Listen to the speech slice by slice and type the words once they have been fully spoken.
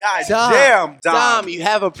God damn, Dom, you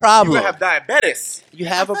have a problem. You have diabetes. You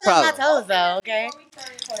have a I'm problem. on my toes though, okay?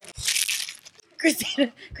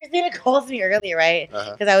 Christina calls me earlier, right?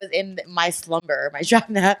 Because I was in my slumber, my drop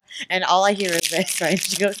nap, and all I hear is this, right?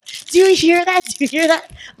 She goes, "Do you hear that? Do you hear that?"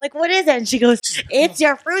 I'm like, what is it? And she goes, "It's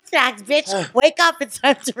your fruit snacks, bitch. Wake up! It's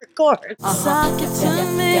time to record." Suck it to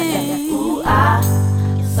me, ooh,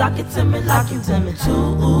 suck it to me like you want me to,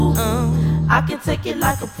 ooh. I can take it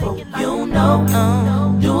like a pro, you know.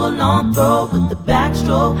 Do a long throw with the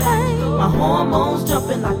backstroke. My hormones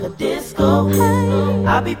jumping like a disco.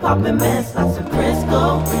 I be popping mess like some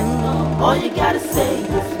Crisco. All you gotta say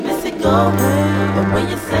is miss it go. But when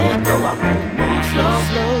you say it go, I wanna move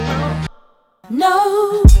slow.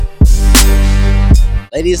 No.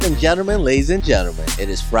 Ladies and gentlemen, it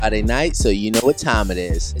is Friday night, so you know what time it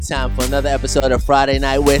is. It's time for another episode of Friday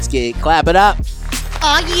Night Whiskey. Clap it up.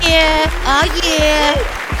 Oh yeah! Oh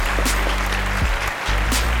yeah!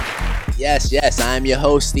 Yes, I am your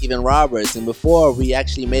host, Stephen Roberts, and before we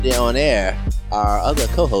actually made it on air, our other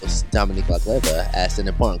co-host, Dominique Lacleva, asked an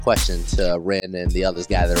important question to Ren and the others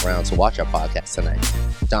gathered around to watch our podcast tonight.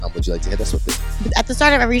 Dom, would you like to hit us with it? At the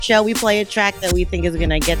start of every show, we play a track that we think is going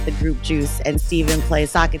to get the group juice, and Steven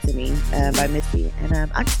plays Sock It To Me by Missy.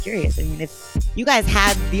 And I'm just curious. I mean, if you guys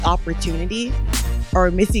had the opportunity, or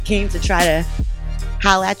Missy came to try to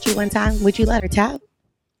holler at you one time, would you let her tap?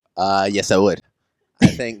 Yes, I would. I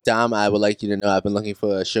think, Dom, I would like you to know I've been looking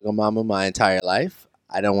for a sugar mama my entire life.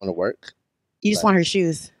 I don't want to work. You just want her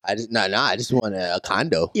shoes. I just want a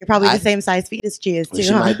condo. You're probably the same size feet as she is, too,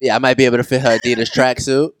 huh? I might be able to fit her Adidas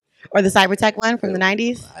tracksuit. Or the Cybertech one from the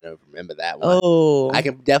 90s? I don't remember that one. Oh. I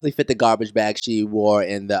can definitely fit the garbage bag she wore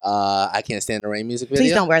in the I Can't Stand the Rain music video.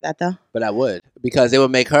 Please don't wear that, though. But I would, because it would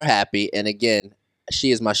make her happy. And again, she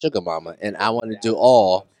is my sugar mama, and I want to do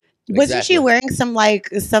all. Wasn't she wearing some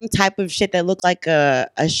type of shit that looked like a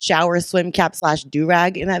shower swim cap /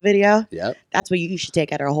 do-rag in that video? Yep. That's what you should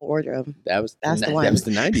take out her whole wardrobe. That's the one. That was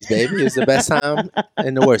the 90s, baby. It was the best time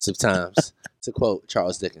and the worst of times, to quote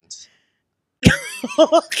Charles Dickens. That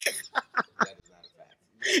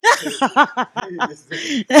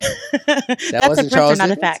wasn't Charles Dickens?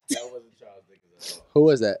 Not a fact. That wasn't Charles Dickens. Who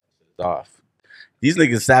was that? Off. These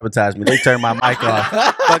niggas sabotage me. They turned my mic off.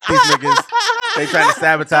 Fuck these niggas. They trying to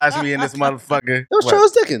sabotage me in this motherfucker. It was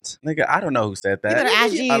Charles Dickens. Nigga, I don't know who said that.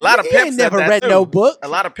 A lot of pimps said never that read too. no book. A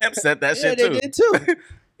lot of pimps said that shit they too. did too.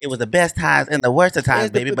 It was the best times and the worst of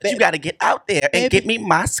times, baby. But you got to get out there and get me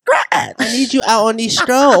my scratch. I need you out on these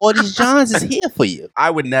strolls. All these Johns is here for you.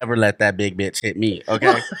 I would never let that big bitch hit me.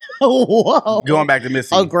 Okay. Whoa. Going back to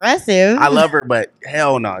Missy. Aggressive. I love her, but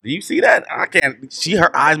hell no. Do you see that? I can't.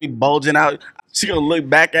 Her eyes be bulging out. She gonna look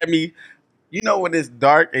back at me. You know when it's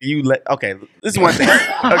dark and you okay, this is one thing.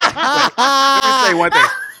 Okay,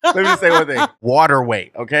 Let me say one thing. Water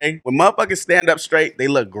weight, okay? When motherfuckers stand up straight, they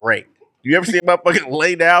look great. You ever see a motherfucker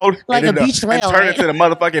lay down like a beach whale, and turn into the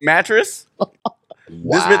motherfucking mattress? Wow.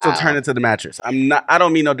 This bitch will turn into the mattress. I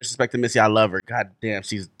don't mean no disrespect to Missy. I love her. God damn,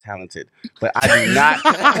 she's talented. But I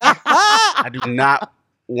do not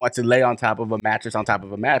want to lay on top of a mattress on top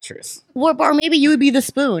of a mattress. Or maybe you would be the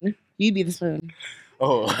spoon. You'd be the spoon.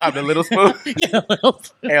 Oh, I'm the little spoon? You're the little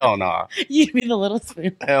spoon. Hell no. You'd be the little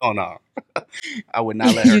spoon. Hell no. I would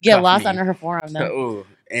not let her. You get lost under her forearm, though. Ooh,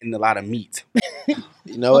 and a lot of meat.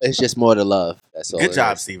 You know, it's just more to love. That's all. Good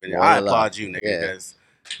job, Steven. I applaud you, nigga, because,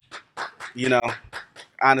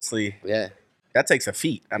 honestly, that takes a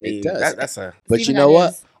feat. I mean, that's a. But Steven, you know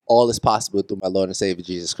what? All is possible through my Lord and Savior,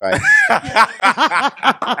 Jesus Christ.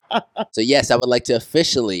 So, yes, I would like to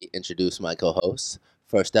officially introduce my co-host.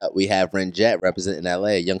 First up, we have Ren Jet representing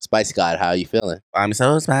LA, Young Spice God. How are you feeling? I'm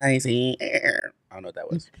so spicy. I don't know what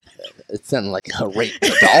that was. It sounded like a rape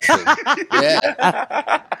dolphin.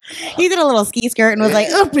 Yeah. He did a little ski skirt and was like,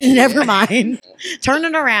 "Oh, never mind. Turn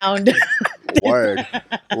it around." Word.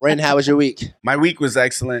 Ren, how was your week? My week was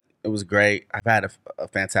excellent. It was great. I've had a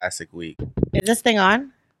fantastic week. Is this thing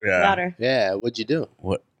on? Yeah. Louder. Yeah. What'd you do?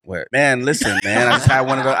 What? Man, listen, man. I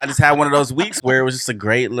just had one of those weeks where it was just a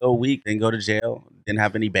great little week. Didn't go to jail. Didn't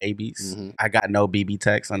have any babies. Mm-hmm. I got no BB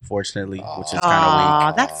texts, unfortunately, which is kind of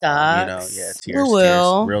weak. That sucks. Tears.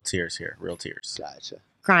 Real tears here. Real tears. Gotcha.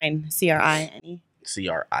 Crying. CRINE.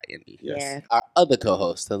 CRINE. Yes. Yeah. Our other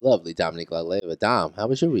co-host, the lovely Dominique Lacleva. Dom, how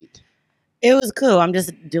was your week? It was cool. I'm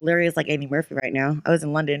just delirious like Eddie Murphy right now. I was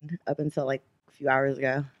in London up until like a few hours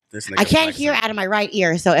ago. I can't hear out of my right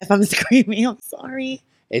ear, so if I'm screaming, I'm sorry.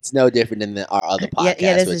 It's no different than our other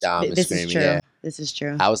podcast with Dom and screaming. Is true. Yeah. This is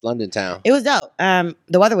true. How was London town? It was dope.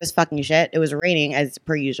 The weather was fucking shit. It was raining as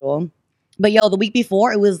per usual. But yo, the week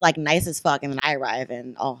before, it was like nice as fuck. And then I arrive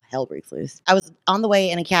and hell breaks loose. I was on the way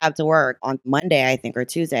in a cab to work on Monday, I think, or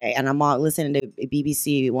Tuesday. And I'm all listening to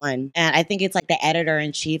BBC One. And I think it's like the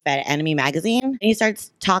editor-in-chief at Enemy Magazine. And he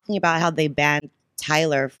starts talking about how they banned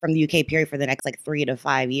Tyler from the UK period for the next like 3 to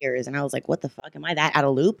 5 years. And I was like, what the fuck? Am I that out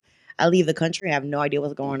of loop? I leave the country. I have no idea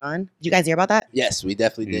what's going on. Did you guys hear about that? Yes, we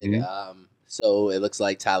definitely did. So it looks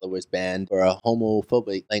like Tyler was banned for a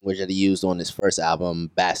homophobic language that he used on his first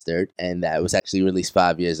album, Bastard, and that was actually released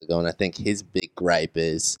 5 years ago. And I think his big gripe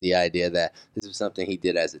is the idea that this was something he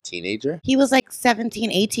did as a teenager. He was like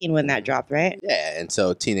 17, 18 when that dropped, right? Yeah, and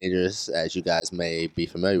so teenagers, as you guys may be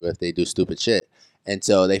familiar with, they do stupid shit. And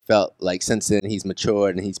so they felt like since then he's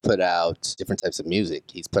matured and he's put out different types of music.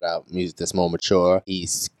 He's put out music that's more mature.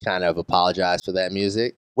 He's kind of apologized for that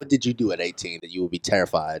music. What did you do at 18 that you would be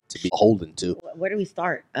terrified to be beholden to? Where do we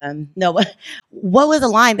start? No, what was the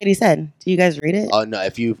line that he said? Do you guys read it? Oh, no,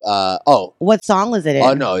 if you, What song was it in?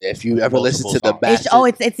 Oh, no, if you ever listen to the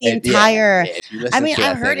Bastard. It's the entire. If you listen I mean, to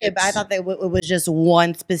I heard it, but I thought that it was just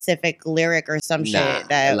one specific lyric or some shit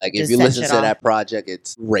that like just if you set listen shit to off. that project,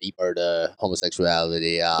 it's rape or the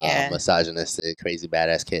homosexuality, misogynistic, crazy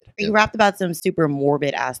badass kid. He rapped about some super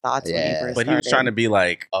morbid ass thoughts when he Yeah. first But he was started. trying to be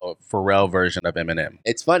like a Pharrell version of Eminem.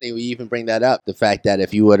 It's funny we even bring that up. The fact that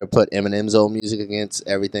if you were to put Eminem's old music against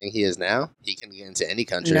everything he is now, he can get into any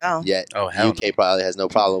country. No. Yet Oh, hell UK probably has no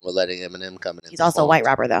problem with letting Eminem come in. He's also a white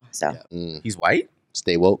rapper though, so He's white?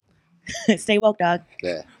 Stay woke. stay woke, dog.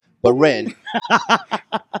 Yeah. But Ren,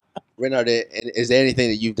 is there anything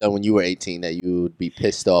that you've done when you were 18 that you would be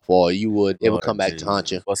pissed off or it would come back to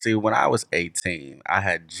haunt you? Well, see, when I was 18, I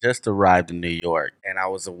had just arrived in New York and I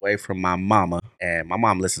was away from my mama. And my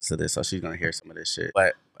mom listens to this, so she's going to hear some of this shit.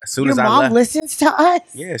 But as soon Your as I mom left. listens to us.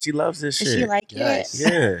 Yeah, she loves this Does shit. she like Yes.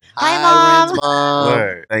 it? Yeah. Hi, Ren's Mom. mom.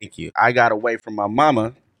 Word. Thank you. I got away from my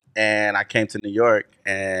mama and I came to New York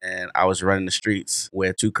and I was running the streets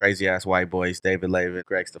with two crazy ass white boys, David Lavin,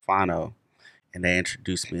 Greg Stefano, and they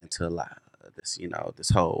introduced me into a lot of this, this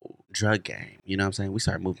whole drug game. You know what I'm saying? We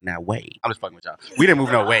started moving that weight. I'm just fucking with y'all. We didn't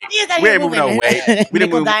move no weight. We didn't move no weight. We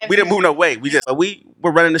didn't move no weight. We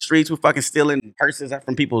were running the streets. We're fucking stealing purses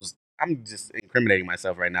from people's. I'm just incriminating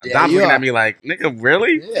myself right now. Yeah, Dom's you looking are. at me like, nigga,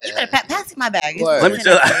 really? You better pass me my bag. Word. Let me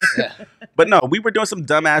chill. Yeah. But no, we were doing some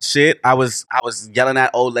dumbass shit. I was yelling at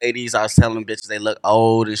old ladies. I was telling bitches they look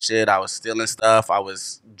old and shit. I was stealing stuff. I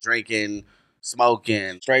was drinking,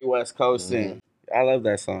 smoking, straight West Coasting. I love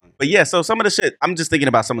that song. But yeah, so some of the shit, I'm just thinking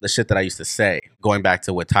about some of the shit that I used to say, going back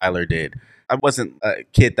to what Tyler did. I wasn't a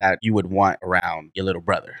kid that you would want around your little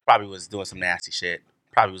brother. Probably was doing some nasty shit.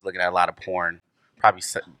 Probably was looking at a lot of porn. Probably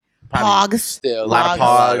Pogs. Still a lot of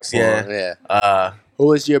pogs. Yeah. Yeah. Who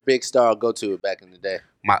was your big star go to back in the day?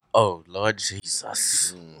 Oh Lord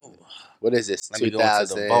Jesus. What is this? Let me go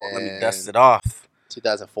into the vault. Let me dust it off.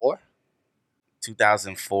 2004?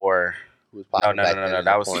 2004. Who was popping No, back no, then no, in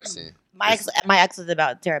that the was- porn scene? My ex was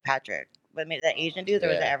about Tara Patrick. But maybe that Asian dude, or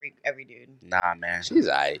was Yeah. it every dude? Nah, man. She's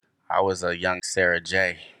aight. I was a young Sarah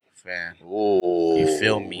J fan. Ooh. You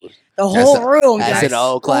feel me? The That's whole room. That's just- an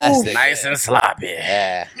old classic. Nice and sloppy.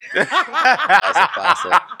 Yeah. That's a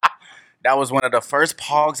classic. That was one of the first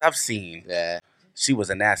pogs I've seen. Yeah. She was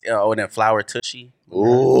a nasty. Oh, and then Flower Tushy.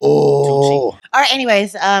 Ooh. All right.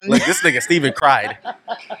 Anyways, Look, this nigga Steven cried.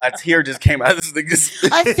 A tear just came out of this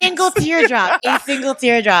nigga. a single teardrop. A single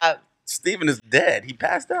teardrop. Steven is dead. He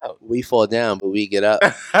passed out. We fall down, but we get up.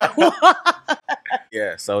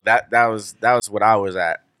 Yeah, so that was what I was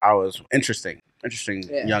at. I was interesting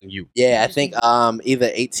Yeah. young you. Yeah, I think either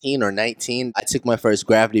 18 or 19, I took my first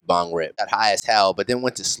gravity bong rip. Got high as hell, but then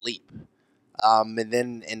went to sleep. And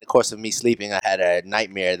then in the course of me sleeping, I had a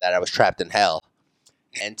nightmare that I was trapped in hell.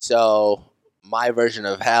 And so my version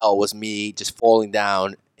of hell was me just falling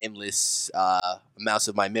down endless amounts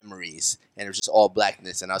of my memories. And it was just all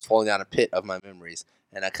blackness. And I was falling down a pit of my memories.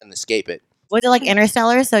 And I couldn't escape it. Was it like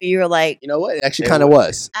Interstellar? So you were like, You know what? It actually It kind of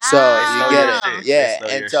was. So Ah. you get They it. stole your Yeah. shit.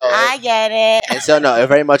 They And stole so... your I get it. And so, no, it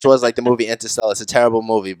very much was like the movie Interstellar. It's a terrible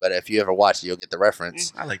movie, but if you ever watch it, you'll get the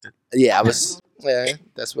reference. I liked it. Yeah, I was. Yeah,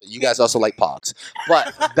 that's what you guys also like pogs.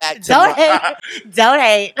 But back to Don't my, hate. Don't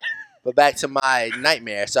hate. but back to my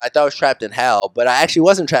nightmare. So I thought I was trapped in hell, but I actually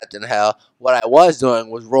wasn't trapped in hell. What I was doing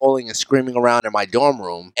was rolling and screaming around in my dorm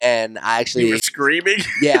room, and I You actually, were screaming.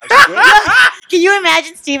 yeah, I was screaming. Can you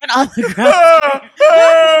imagine Steven on the ground?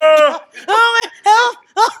 Oh my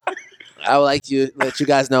help! I would like to let you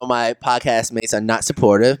guys know my podcast mates are not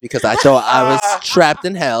supportive because I thought I was trapped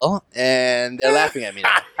in hell, and they're laughing at me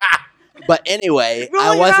now. But anyway, I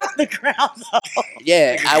Rolling wasn't. around on the ground, though.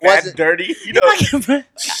 Yeah, I Mad wasn't. dirty. You You're know, like, shit was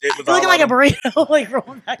you're all looking like a on him. burrito, like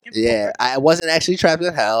rolling back and Yeah, forth. I wasn't actually trapped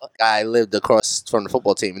in hell. I lived across from the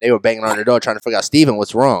football team. They were banging on the door trying to figure out, Steven,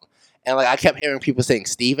 what's wrong? And like I kept hearing people saying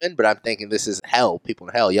Steven, but I'm thinking this is hell. People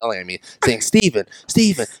in hell yelling at me saying Steven,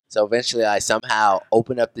 Steven. So eventually I somehow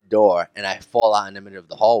open up the door and I fall out in the middle of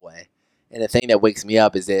the hallway. And the thing that wakes me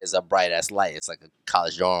up is there's a bright ass light. It's like a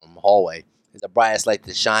college dorm hallway. There's a bright ass light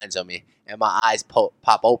that shines on me, and my eyes pop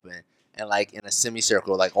open, and like in a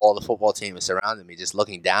semicircle, like all the football team is surrounding me, just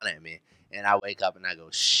looking down at me. And I wake up and I go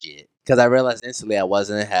shit, because I realized instantly I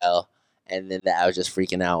wasn't in hell, and then that I was just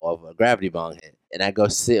freaking out of a gravity bong hit. And I go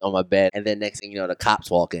sit on my bed, and then next thing you know, the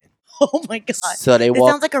cops walk in. Oh my god. So they This walk.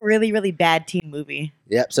 sounds like a really, really bad teen movie.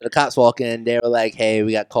 Yep. So the cops walk in. They were like, "Hey,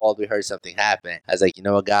 we got called. We heard something happen." I was like, "You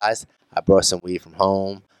know what, guys? I brought some weed from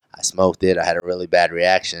home. I smoked it. I had a really bad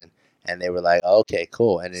reaction." And they were like, "Okay,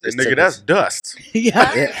 cool." And it Say, just nigga, took that's us- dust.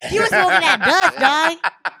 Yeah. Yeah. You was smoking that dust,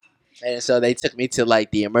 dog. And so they took me to like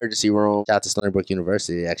the emergency room. Shout out to Stony Brook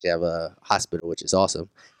University. They actually have a hospital, which is awesome.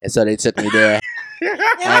 And so they took me there.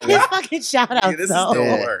 Yeah, his fucking shout Nigga, out, this though. is the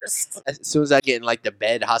Yeah. worst. As soon as I get in like the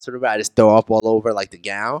bed, hospital bed, I just throw up all over like the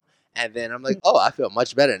gown. And then I'm like, oh, I feel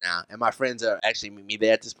much better now. And my friends are actually meet me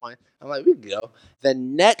there at this point. I'm like, we can go. The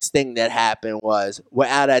next thing that happened was we're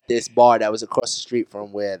out at this bar that was across the street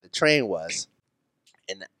from where the train was.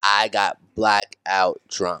 And I got blackout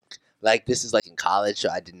drunk. Like, this is like in college, so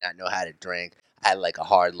I did not know how to drink. I had like a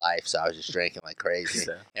hard life, so I was just drinking like crazy.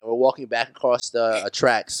 And we're walking back across the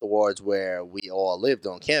tracks towards where we all lived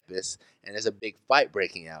on campus, and there's a big fight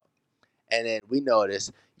breaking out. And then we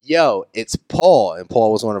notice, yo, it's Paul, and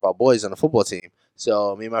Paul was one of our boys on the football team.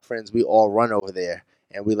 So me and my friends, we all run over there,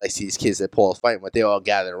 and we like see these kids that Paul's fighting, but they all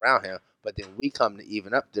gathered around him. But then we come to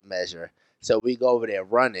even up the measure, so we go over there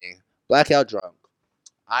running, blackout drunk.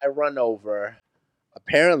 I run over.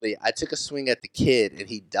 Apparently, I took a swing at the kid, and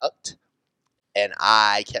he ducked, and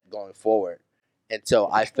I kept going forward. And so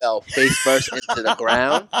I fell face first into the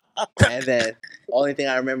ground. And then only thing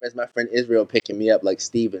I remember is my friend Israel picking me up like,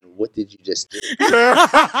 Steven, what did you just do?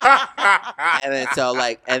 And then so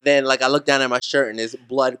like, and then like I look down at my shirt and there's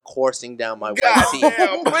blood coursing down my white tee.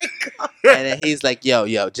 Oh my god. And then he's like, yo,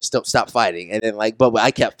 just don't stop fighting. And then like, but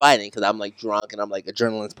I kept fighting because I'm like drunk and I'm like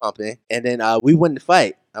adrenaline's pumping. And then we won the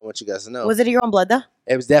fight. I want you guys to know. Was it your own blood, though?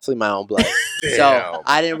 It was definitely my own blood. So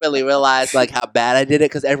I didn't really realize like how bad I did it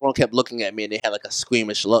because everyone kept looking at me and they had like a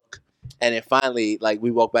squeamish look. And then finally, like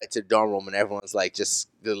we walked back to the dorm room and everyone's like,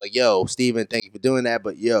 they're like, yo, Steven, thank you for doing that,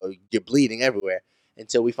 but yo, you're bleeding everywhere.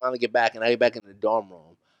 Until we finally get back and I get back in the dorm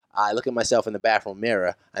room. I look at myself in the bathroom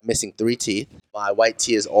mirror. I'm missing 3 teeth. My white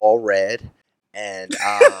tee is all red. And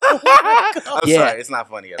I'm Yeah. sorry, it's not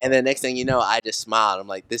funny at all. and then next thing you know, I just smiled. I'm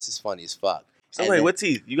like, this is funny as fuck. So And wait, then- what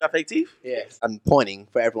teeth? You got fake teeth? Yeah, I'm pointing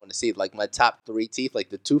for everyone to see. Like my top 3 teeth, like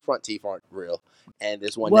the 2 front teeth aren't real, and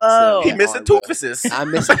there's one next to Whoa. them He that missing aren't real. toofuses.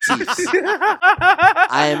 I'm missing teeth.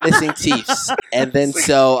 I am missing teeth, and then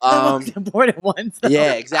so The most important ones. Though.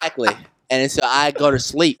 yeah, exactly. And then so I go to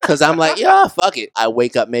sleep because I'm like, yeah, fuck it. I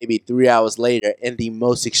wake up maybe 3 hours later in the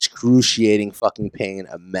most excruciating fucking pain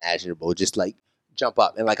imaginable, just like jump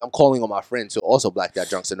up and like I'm calling on my friends who also blacked out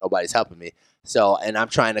drunk, so nobody's helping me. So, and I'm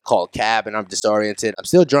trying to call a cab and I'm disoriented. I'm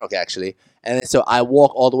still drunk actually. And then so I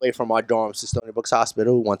walk all the way from our dorms to Stony Brook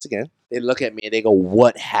Hospital once again. They look at me and they go,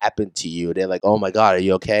 what happened to you? They're like, oh my God, are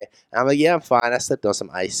you okay? And I'm like, yeah, I'm fine. I slept on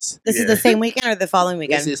some ice. This is Yeah. the same weekend or the following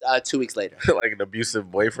weekend? This is 2 weeks later. Like an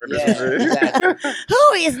abusive boyfriend or Yeah, something. exactly.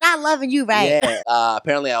 Who is not loving you right? Yeah.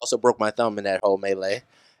 Apparently I also broke my thumb in that whole melee.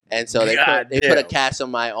 And so they God put a damn. cast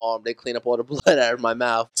on my arm. They clean up all the blood out of my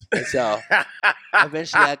mouth. And so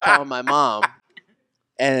eventually I called my mom.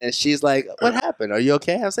 And she's like, what happened? Are you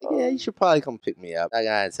okay? I was like, yeah, you should probably come pick me up. I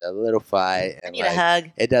got into a little fight. I And need like, a hug.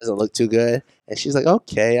 it doesn't look too good. And she's like,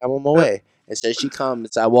 okay, I'm on my way. And so she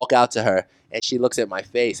comes, I walk out to her, and she looks at my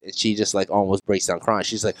face, and she just like almost breaks down crying.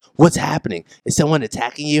 She's like, what's happening? Is someone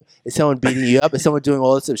attacking you? Is someone beating you up? Is someone doing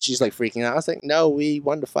all this stuff? She's like freaking out. I was like, no, we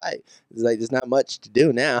won the fight. It's like, there's not much to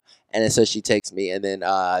do now. And then so she takes me, and then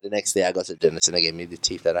the next day I go to the dentist, and they gave me the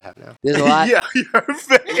teeth that I have now. There's a lot. Yeah, your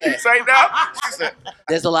face right now. She said,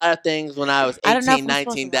 There's a lot of things when I was I don't know if 18, we're supposed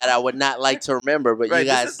 19 to- that I would not like to remember, but right,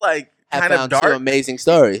 you this guys is like have kind of found 2 dark. amazing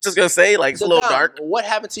stories. Just gonna say, like, it's a So, little Dom, dark. what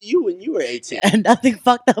happened to you when you were 18? And nothing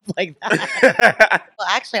fucked up like that. Well,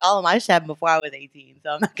 actually, all of my shit happened before I was 18, so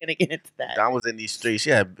I'm not gonna get into that. Dawn was in these streets. She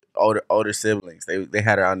had older siblings. They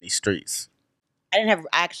had her on these streets. I didn't have.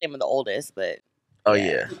 I actually am the oldest, but Oh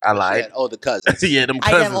yeah, I lied. Oh, the cousins. Yeah, them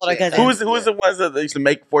I get cousins. older cousins. Who was the ones that they used to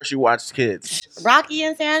make force you watch kids? Rocky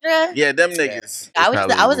and Sandra. Yeah, them niggas. I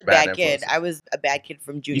was a bad kid. influences. I was a bad kid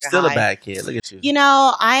from junior You still high. a bad kid. Look at you. You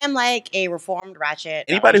know, I am like a reformed ratchet.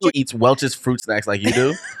 Anybody who eats Welch's fruit snacks like you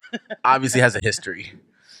do, obviously has a history.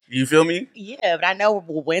 You feel me? Yeah, but I know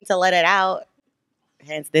when to let it out.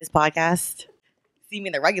 Hence this podcast. See me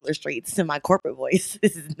in the regular streets in my corporate voice.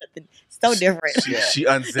 This is nothing so different. She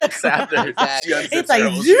unzips after. Exactly. She unzips It's like, her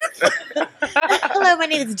own shit. hello, my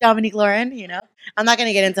name is Dominique Lauren. You know, I'm not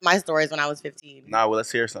gonna get into my stories when I was 15. Nah, well,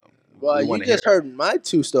 let's hear something. Well, We you wanna just hear heard my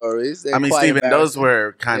 2 stories. They're I mean, quite Steven, those embarrassing.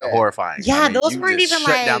 were kind of Yeah. horrifying. Yeah, I mean, those you weren't just even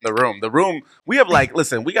shut down like- the room. The room, we have like,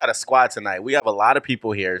 listen, we got a squad tonight. We have a lot of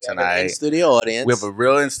people here We have an tonight. in-studio audience. We have a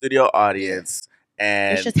real in-studio audience.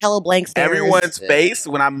 And It's just hella blank stares. everyone's Yeah. face,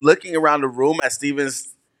 when I'm looking around the room at Steven's,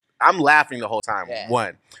 I'm laughing the whole time, Yeah.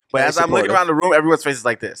 one. But Very as I'm looking supportive. around the room, everyone's face is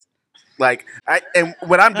like this. Like, and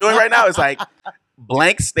what I'm doing right now is like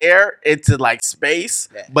blank stare into like space,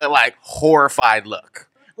 Yeah. but like horrified look.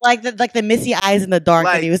 like the misty eyes in the dark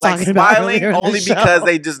that he was like talking about smiling earlier in the only show. because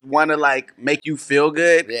they just want to like make you feel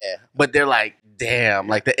good, Yeah. but they're like, damn,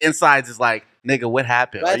 like the insides is like, nigga, what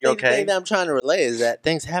happened? But Are I you think the okay? thing that I'm trying to relay is that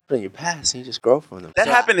things happen in your past and you just grow from them. That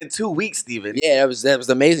So happened in 2 weeks, Steven. Yeah, that was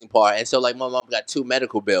the amazing part. And so, like, my mom got 2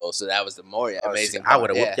 medical bills, so that was the more amazing part. I would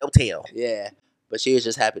have yeah. whooped your tail. Yeah, but she was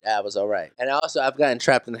just happy that I was all right. And also, I've gotten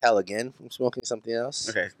trapped in hell again from smoking something else.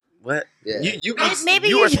 Okay, what? Yeah. Maybe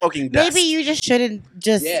you you were should- smoking dust. Maybe you just shouldn't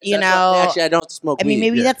just, Yeah, you that's what- know. actually, I don't smoke I mean, weed.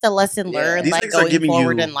 maybe yeah. that's a lesson Yeah. learned, These like niggas are going giving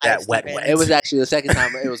forward you in life. that wet Steven. wet. It was actually the second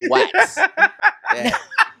time it was wax. Yeah.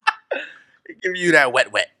 Give you that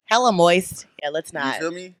wet wet. Hella moist. Yeah, let's You not.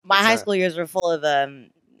 feel me? My That's high not- school years were full of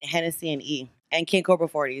Hennessy and E and King Cobra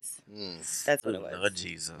 40s. That's what it was. Lord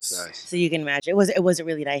Jesus. Nice. So you can imagine. It wasn't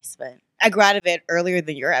really nice, but I grew out of it earlier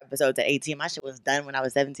than your episodes at 18. My shit was done when I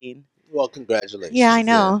was 17. Well, congratulations. Yeah, I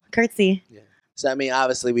know. Curtsy. So, I mean,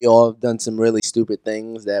 obviously, we all have done some really stupid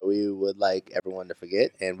things that we would like everyone to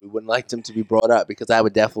forget, and we wouldn't like them to be brought up because I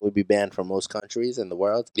would definitely be banned from most countries in the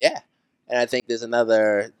world. Yeah. And I think there's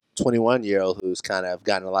another 21-year-old who's kind of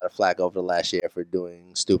gotten a lot of flack over the last year for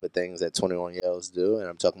doing stupid things that 21-year-olds do, and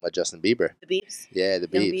I'm talking about Justin Bieber. The beeps. Yeah, the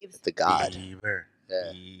Young Biebs, Biebs? the god, Bieber.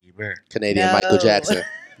 Yeah. Bieber. Canadian No. Michael Jackson.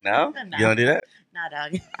 No? No. You don't do that? Nah,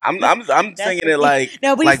 dog. I'm That's singing the it like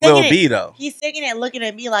No, but like he's Lil singing B it. though. He's singing it, looking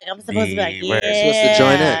at me like I'm supposed to be like, Bieber. yeah. Supposed to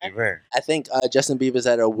join in. Bieber. I think Justin Bieber's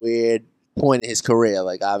at a weird point in his career.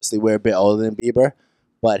 Like, obviously, we're a bit older than Bieber,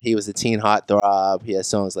 but he was a teen heartthrob. He has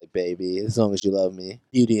songs like Baby, As Long As You Love Me,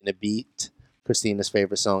 Beauty and the Beat, Christina's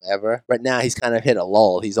favorite song ever. Right now, he's kind of hit a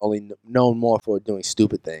lull. He's only known more for doing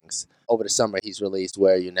stupid things. Over the summer, he's released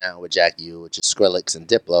Where Are You Now with Jack U, which is Skrillex and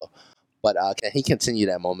Diplo. But can he continue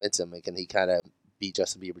that momentum, and can he kind of be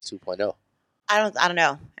Justin Bieber 2.0? I don't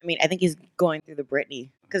know. I mean, I think he's going through the Britney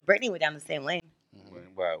because Britney went down the same lane.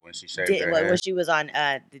 When she shaved her When hair. she was on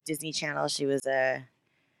the Disney Channel, she was a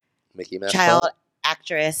Mickey Mouse child Club?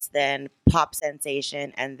 actress, then pop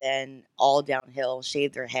sensation, and then all downhill.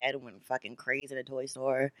 Shaved her head, went fucking crazy in a toy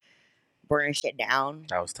store, burning shit down.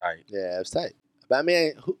 That was tight. Yeah, it was tight. But I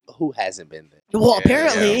mean, who hasn't been there? Well, Yeah,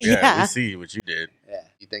 apparently, yeah. We see what you did. Yeah.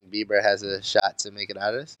 You think Bieber has a shot to make it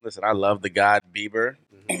out of this? Listen, I love the God Bieber.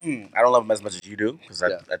 I don't love him as much as you do because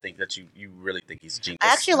Yeah. I think that you really think he's a genius. I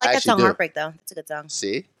actually like I that actually song, do. Heartbreak, though. It's a good song.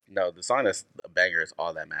 See? No, the song that's a banger is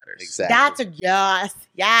All That Matters. Exactly. That's a yes,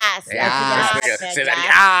 yes, Yeah, yes, this nigga yes, said yes,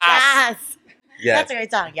 that, yes. Yes. That's a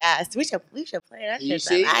great song. Yes, we should play that. You shit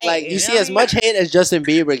see, tonight, like you see, know? as much hate as Justin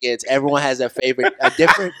Bieber gets, everyone has a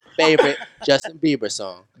different favorite Justin Bieber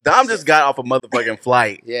song. Dom just got off a motherfucking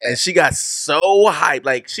flight. Yeah. And she got so hyped.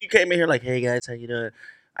 Like, she came in here like, hey, guys, how you doing?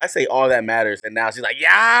 I say All That Matters. And now she's like,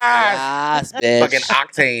 yes! Yes, bitch. Fucking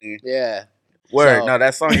Octane. Yeah. Word. So- No,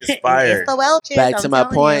 that song is fire. It's the Welches, Back I'm to my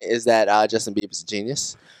telling point is that Justin Bieber's a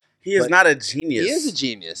genius. He is But not a genius. He is a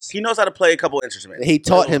genius. He knows how to play a couple instruments. He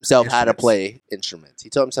taught himself how to Instruments. play instruments. He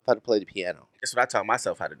taught himself how to play the piano. That's what I taught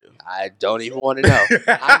myself how to do. I don't even want to know.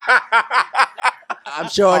 I'm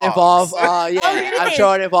sure it involved. you. I'm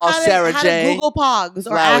sure it involves Sarah how J, to Google Pogs or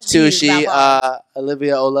Flower ask you Tucci, about Pogs.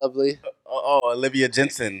 Olivia O'Lovely. Olivia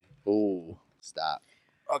Jensen. Ooh, stop.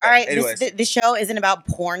 Okay. All right, Anyways. the show isn't about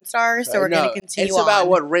porn stars, so we're No, going to continue It's about on.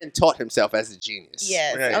 what Ren taught himself as a genius.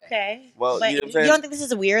 Yes. Okay. Okay. Well, but you know what I'm you saying? don't think this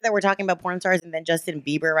is weird that we're talking about porn stars and then Justin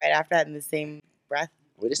Bieber right after that in the same breath?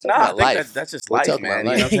 We're just Nah, talking I about think life. that's just We're life, talking man. about You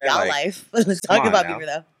know what I'm saying? Y'all Like, life. Let's come talk on about now. Bieber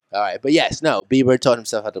though. All right, but yes, no. Bieber taught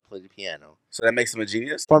himself how to play the piano So that makes him a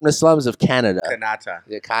genius. from the slums of Canada. Kanata.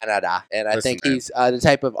 Canada, and I Listen, think man. he's the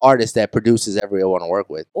type of artist that producers everyone want to work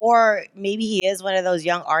with. Or maybe he is one of those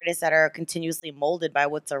young artists that are continuously molded by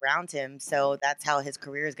what's around him. So that's how his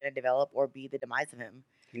career is going to develop or be the demise of him.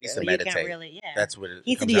 He needs So to you meditate. can't really, yeah. That's what it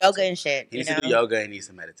he needs to comes do down yoga and shit. He You needs know? to do yoga and he needs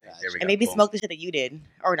to meditate. Gotcha. There we go. And maybe Boom. smoke the shit that you did.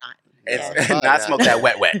 Or not. It's, Yeah. not smoke that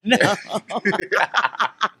wet. No.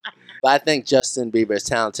 But I think Justin Bieber is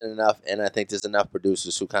talented enough, and I think there's enough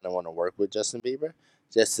producers who kind of want to work with Justin Bieber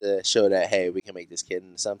just to show that, hey, we can make this kid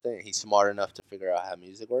into something. He's smart enough to figure out how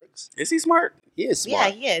music works. Is he smart? He is Yeah,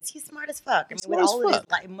 smart. he is. He's smart as fuck. I mean, He's with smart as all of his,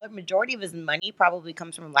 fuck. majority of his money probably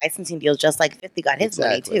comes from licensing deals, just like 50 got his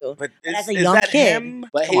Exactly. money too. But But is, as a is young that kid- him?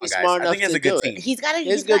 But Come he on, was guys. smart I enough think it's to a good do it. team. He's got a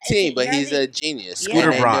He's a good team, but he has he's a genius. Yeah.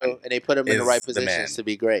 Scooter and Braun they put him in the is right the man. positions to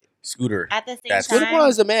be great. Scooter. at the same That's- time. Scooter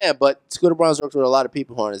Braun's the man, but Scooter Braun's worked with a lot of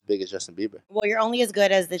people who aren't as big as Justin Bieber. Well, you're only as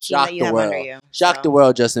good as the team Shock that you the have world. under you. Shock So the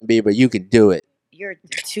world, Justin Bieber. You can do it. You're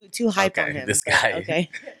too hyped Okay, on him. this but guy. Okay.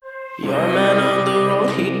 Your man on the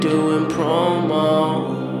road, he doing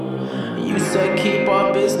promo. You said keep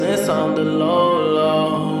our business on the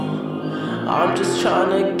low. I'm just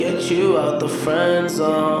trying to get you out the friend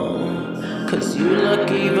zone. Cause you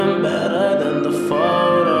look even better than the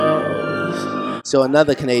photos. So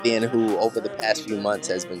another Canadian who over the past few months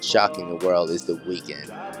has been shocking the world is The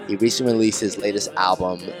Weeknd. He recently released his latest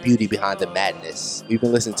album, Beauty Behind the Madness. We've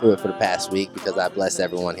been listening to it for the past week because I blessed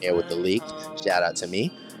everyone here with the leak. Shout out to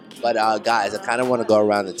me. But guys, I kind of want to go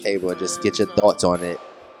around the table and just get your thoughts on it.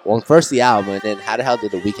 Well, first the album, and then how the hell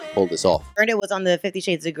did The Weeknd pull this off? Earned It was on the 50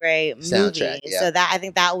 Shades of Grey movie. Soundtrack, yeah. So that I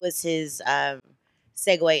think that was his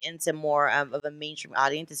segue into more of a mainstream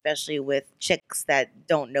audience, especially with chicks that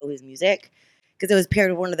don't know his music. Because it was paired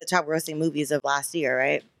with one of the top grossing movies of last year,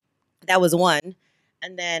 right? That was one.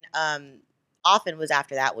 And then Often was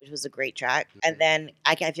after that, which was a great track. And then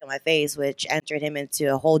I Can't Feel My Face, which entered him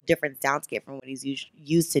into a whole different soundscape from what he's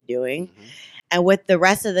used to doing. And with the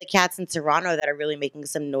rest of the cats in Toronto that are really making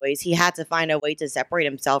some noise, he had to find a way to separate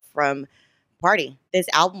himself from Party. This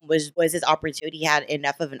album was his opportunity. He had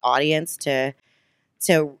enough of an audience to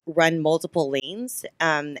run multiple lanes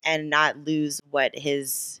and not lose what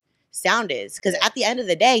his sound is. Because at the end of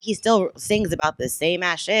the day, he still sings about the same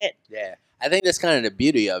ass shit. Yeah. I think that's kind of the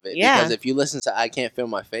beauty of it. Yeah. Because if you listen to I Can't Feel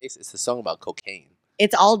My Face, it's a song about cocaine.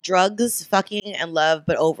 It's all drugs, fucking, and love,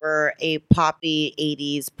 but over a poppy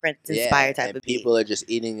 80s Prince-inspired type and of beat. people are just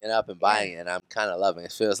eating it up and buying it, and I'm kind of loving it.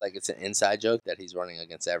 It feels like it's an inside joke that he's running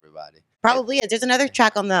against everybody. Probably is. There's another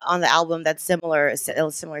track on the album that's similar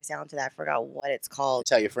sound to that. I forgot what it's called.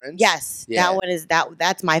 Tell your friends? Yes, Yeah. that one is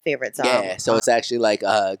that's my favorite song. Yeah, so it's actually like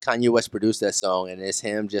Kanye West produced that song, and it's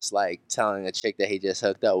him just like telling a chick that he just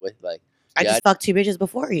hooked up with, like, I yeah, just fucked 2 bitches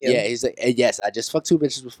before you. yeah, he's like, "Hey, yes, I just fucked 2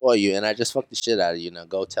 bitches before you, and I just fucked the shit out of you. Now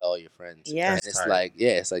go tell all your friends." Yeah. And That's it's tight. like,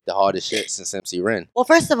 yeah, it's like the hardest shit since MC Ren. Well,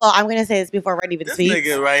 first of all, I'm gonna say this before Red even This speaks.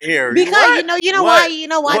 nigga right here. Because What? you know What?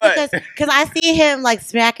 why? What? Because I see him like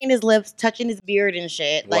smacking his lips, touching his beard and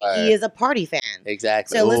shit. Like What? he is a party fan.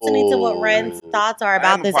 Exactly. So listening to what Ooh. Ren's thoughts are I am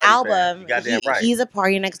about a this party fan. album, You goddamn right. he's a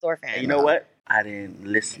Party Next Door fan. And you know what? I didn't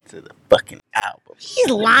listen to the fucking album. He's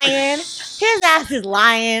lying. His ass is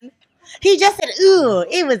lying. He just said, "Ooh,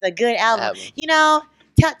 it was a good album." You know,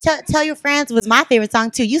 tell your friends was my favorite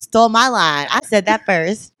song too. You stole my line. I said that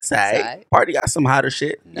first. Say, Say. Party got some hotter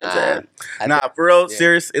shit. You know what I'm Nah. saying? I Nah, think- for real, yeah.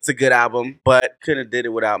 serious. It's a good album, but couldn't have did it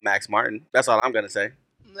without Max Martin. That's all I'm gonna say.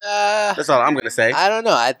 Nah, That's all I'm gonna say. I don't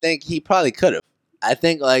know. I think he probably could have. I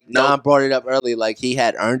think like No. Don brought it up early, like he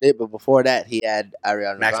had earned it, but before that he had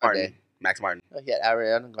Ariana Max Grande. Martin. Max Martin. Oh, he had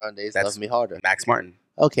Ariana Grande's That's- "Love Me Harder." Max Martin.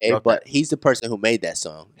 Okay, wrote but that. he's the person who made that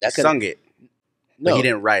song. He That could sung it, but no, he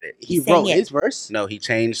didn't write it. He He sang wrote it. his verse. No, he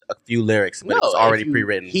changed a few lyrics, but it was if already you-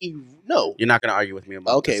 pre-written. No. You're not gonna argue with me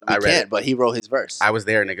about Okay, this. we I read can't. it. But he wrote his verse. I was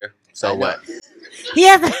there, nigga. I So know. what? He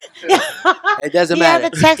has. It doesn't He had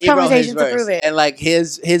matter. the text He wrote his conversation to verse. prove it. And like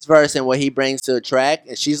his verse and what he brings to the track,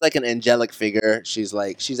 and she's like an angelic figure. She's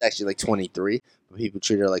actually like 23, but people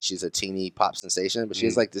treat her like she's a teeny pop sensation. But she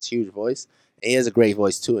has like this huge voice. And he has a great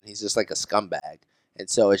voice too, and he's just like a scumbag. And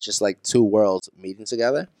so it's just like two worlds meeting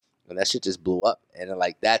together, and that shit just blew up. And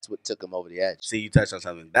like that's what took him over the edge. See, you touched on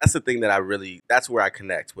something. That's the thing that that's where I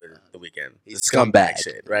connect with The Weeknd. He's The scumbag.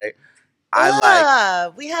 shit, right? I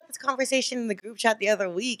like We had this conversation in the group chat the other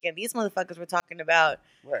week, and these motherfuckers were talking about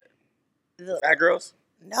what? the, Fat girls?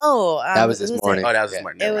 no. That was who this it? morning. Oh, that was Yeah.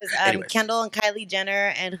 smart. It was Kendall and Kylie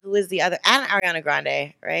Jenner, and who is the other? And Ariana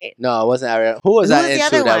Grande, right? No, it wasn't Ariana. Who was Who I was the into?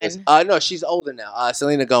 other That was one? no, she's older now.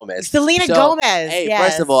 Selena Gomez. Selena So, Gomez. Hey, yes.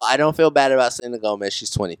 first of all, I don't feel bad about Selena Gomez. She's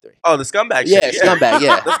 23. Oh, the scumbag Yeah, shit. scumbag,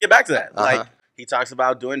 yeah. Let's get back to that. Uh-huh. Like, He talks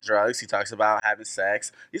about doing drugs. He talks about having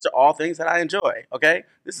sex. These are all things that I enjoy. Okay,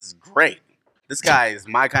 this is great. This guy is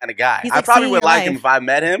my kind of guy. He's I like probably seeing would your like life. him if I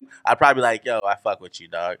met him. I'd probably be like, yo, I fuck with you,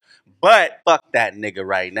 dog. But fuck that nigga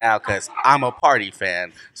right now because I'm a party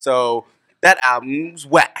fan. So that album's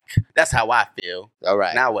whack. That's how I feel. All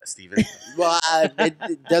right. Now what, Steven? Well,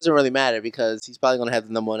 it doesn't really matter because he's probably gonna have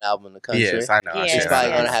the number one album in the country. Yes, I know. I Yeah. see He's that. probably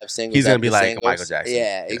Yes. gonna have singles. He's gonna be after like singles. Michael Jackson.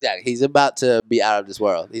 Yeah, exactly. He's about to be out of this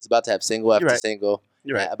world. He's about to have single after You're right. single.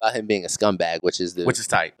 You're right. About him being a scumbag, which is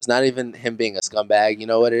Tight. It's not even him being a scumbag. You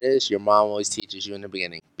know what it is? Your mom always teaches you in the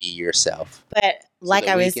beginning: be yourself. But like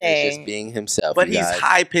So I The was Weeknd is saying, just being himself. But you he's guys.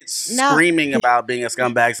 high pitched No. screaming about being a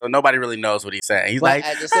scumbag, so nobody really knows what he's saying. He's But like,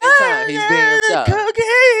 at the same time, he's being himself.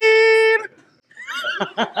 Cocaine.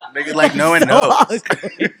 Nigga, like no one knows.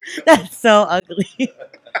 ugly. That's so ugly.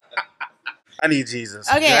 I need Jesus.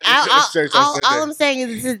 Okay, Yeah, it's church on all Sunday. I'm saying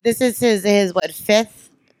is this is his what fifth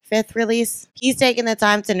release. He's taken the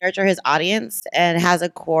time to nurture his audience and has a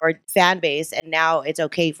core fan base, and now it's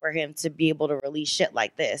okay for him to be able to release shit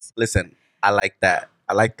like this. Listen, I like that.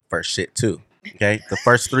 I like the first shit too. Okay, the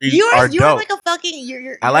first three You're are dope. like a fucking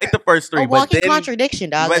you're I like the first three, a but walking then,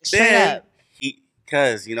 contradiction, dog. but Like, straight then up.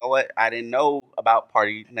 because you know what, I didn't know about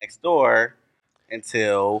Party Next Door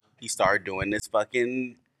until he started doing this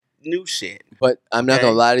fucking new shit. But I'm not Okay.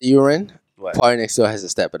 gonna lie to you, Ren. What? Party Next Door has to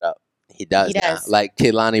step it up. He does. He now. does. Like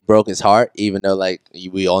Kehlani broke his heart, even though like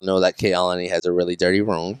we all know that Kehlani has a really dirty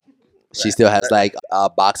room. She Right. still has like a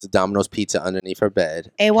box of Domino's pizza underneath her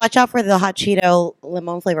bed. Hey, watch out for the hot Cheeto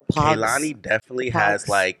lemon flavor pogs. Kaylani definitely has Pogs.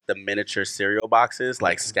 like the miniature cereal boxes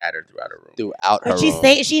like scattered throughout her room. Throughout her But she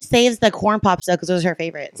room. she saves the corn pops though because those are her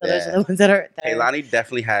favorite. So those Yeah. are the ones that are. Kaylani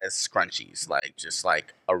definitely has scrunchies like just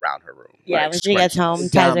like around her room. Yeah, like, when she gets scrunchies. home,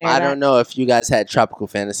 ties her I hair don't back. know if you guys had Tropical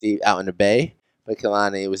Fantasy out in the Bay, but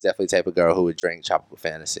Kehlani was definitely the type of girl who would drink Tropical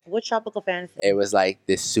Fantasy. What tropical fantasy? It was like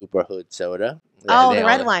this super hood soda. Oh, They the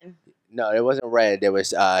red only- one. No, it wasn't red. There was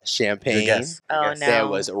Good champagne. guess. Good Oh, guess. no. There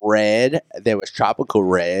was red. There was tropical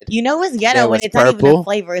red. You know it's ghetto There when was it's not even purple. the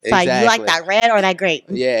flavor. It's like you like Exactly. that red or that grape.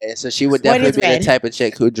 Yeah, so she would What is definitely be red? the type of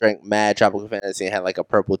chick who drank mad tropical fantasy and had like a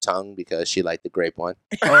purple tongue because she liked the grape one.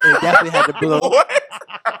 Oh, it definitely had the blue. What?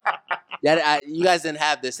 Yeah, you guys didn't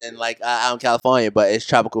have this in like out in California, but it's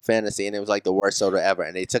tropical fantasy and it was like the worst soda ever,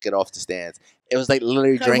 and they took it off the stands. It was like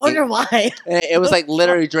literally I drinking. wonder why. It was like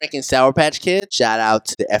literally drinking Sour Patch Kids. Shout out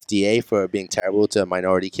to the FDA for being terrible to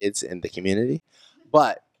minority kids in the community.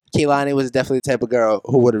 But Kehlani was definitely the type of girl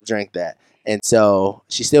who would have drank that. And so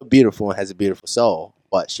she's still beautiful and has a beautiful soul,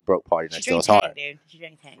 but she broke Party She Next drank Door's Tang, heart. dude. She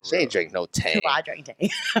drank Tang. She ain't drink no Tang. Well, I drank Tang.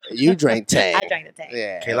 You drank Tang. I drank the Tang.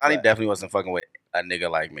 Yeah. Kaylani but definitely wasn't fucking with a nigga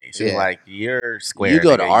like me. She was Yeah. like, "You're square. You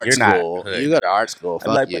go to nigga. art You're not school. hood." You go to art school. I'm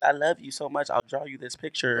Fuck like, you. but I love you so much. I'll draw you this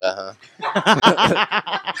picture. Uh-huh.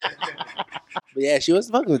 But yeah, she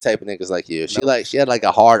wasn't fucking with type of niggas like you. She had like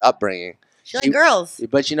a hard upbringing. She like girls.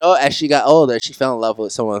 But you know, as she got older, she fell in love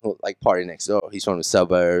with someone who like Party Next Door. He's from the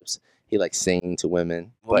suburbs. He like singing to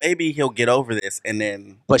women. Well, But maybe he'll get over this and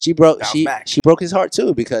then she broke bounce back. she broke his heart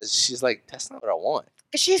too because she's like, that's not what I want.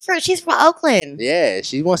 She's from Oakland. Yeah,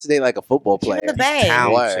 she wants to date like a football She's player. from the Bay.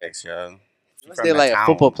 town Word. chicks, yo. She wants to date like a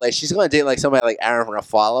football player. She's gonna date like somebody like Aaron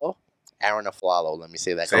Aflalo. Aaron Aflalo, let me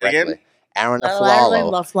say that Say it correctly. again? Aaron Oh, I really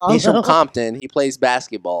Aflalo. love Flalo. He's from Compton. He plays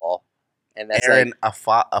basketball. And that's Aaron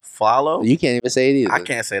Aflalo. like, you can't even say it either. I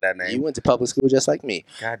can't say that name. You went to public school just like me.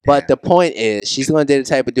 God damn. But the point is, she's going to date a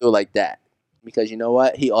type of dude like that. Because you know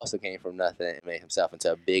what? He also came from nothing and made himself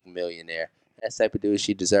into a big millionaire. That's the type of dude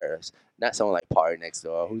she deserves. Not someone like Party Next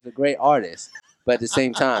Door, who's a great artist. But at the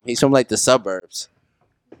same time, he's from like the suburbs.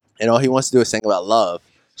 And all he wants to do is sing about love.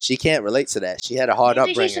 She can't relate to that. She had a hard Maybe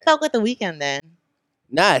she upbringing. should fuck with the Weeknd then.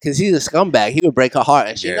 Nah, because he's a scumbag. He would break her heart.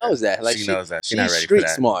 And she Yeah, knows that. Like she knows that. She's She's not ready for street that.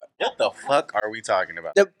 smart. What the fuck are we talking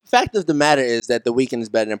about? The fact of the matter is that The Weeknd is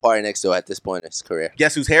better than Party Next Door at this point in his career.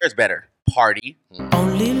 Guess whose hair is better? Party.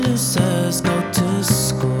 Only losers go to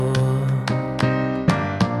school.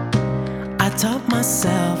 I taught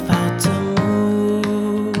myself how to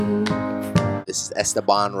move. This is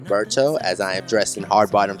Esteban Roberto as I am dressed in hard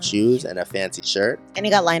bottom shoes and a fancy shirt. And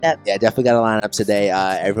he got lined up. Yeah, definitely got a lineup today.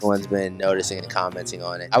 Everyone's been noticing and commenting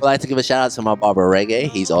on it. I would like to give a shout out to my barber Reggae.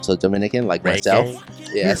 He's also Dominican, like myself.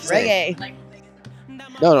 Yeah, that's the thing. Reggae.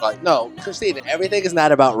 No, Christina. Everything is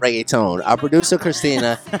not about reggaeton. Our producer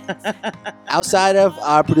Christina, outside of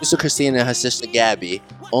our producer Christina and her sister Gabby,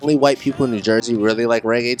 only white people in New Jersey really like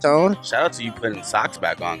reggaeton. Shout out to you putting socks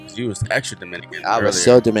back on because you was extra Dominican. I was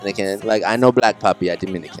earlier. so Dominican. Like, I know black puppy, I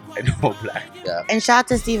Dominican. I know black. Yeah. And shout out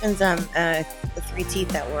to Steven's the 3 teeth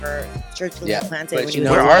that were churchly implanted but when you he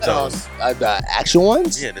know was Where a are child. those? The actual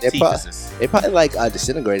ones? Yeah, the They teeth. They probably like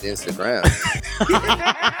disintegrated into the ground.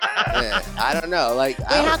 Yeah, I don't know. Like, Wait,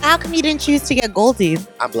 how come you didn't choose to get gold teeth?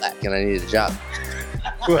 I'm black and I needed a job.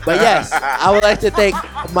 But yes, I would like to thank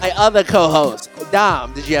my other co-host,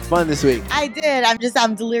 Dom. Did you have fun this week? I did.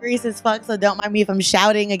 I'm delirious as fuck, so don't mind me if I'm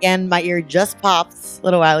shouting again. My ear just popped a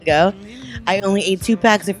little while ago. I only ate 2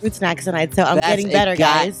 packs of fruit snacks tonight, so I'm getting better,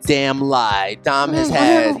 guys. Goddamn lie. Dom has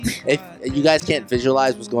had. If you guys can't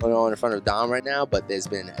visualize what's going on in front of Dom right now, but there's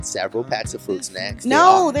been several packs of fruit snacks.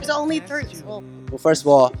 No, there's only 3. Well, first of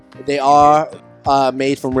all, they are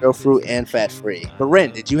made from real fruit and fat free. But Ren,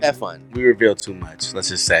 did you have fun? We revealed too much. Let's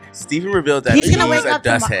just say Steven revealed that He's gonna he's wake a up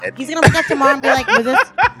dust tomorrow. head. He's gonna wake up tomorrow and be like, "Was this?"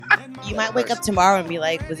 You might wake up tomorrow and be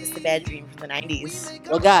like, "Was this the bad dream from the '90s?"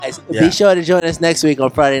 Well, guys, Yeah. be sure to join us next week on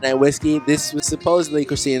Friday Night Whiskey. This was supposedly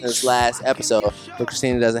Christina's last episode, but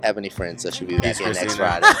Christina doesn't have any friends, so she'll be back Peace, here next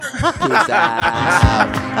Christina. Friday. Peace out.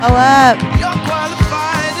 Oh up. You're qualified.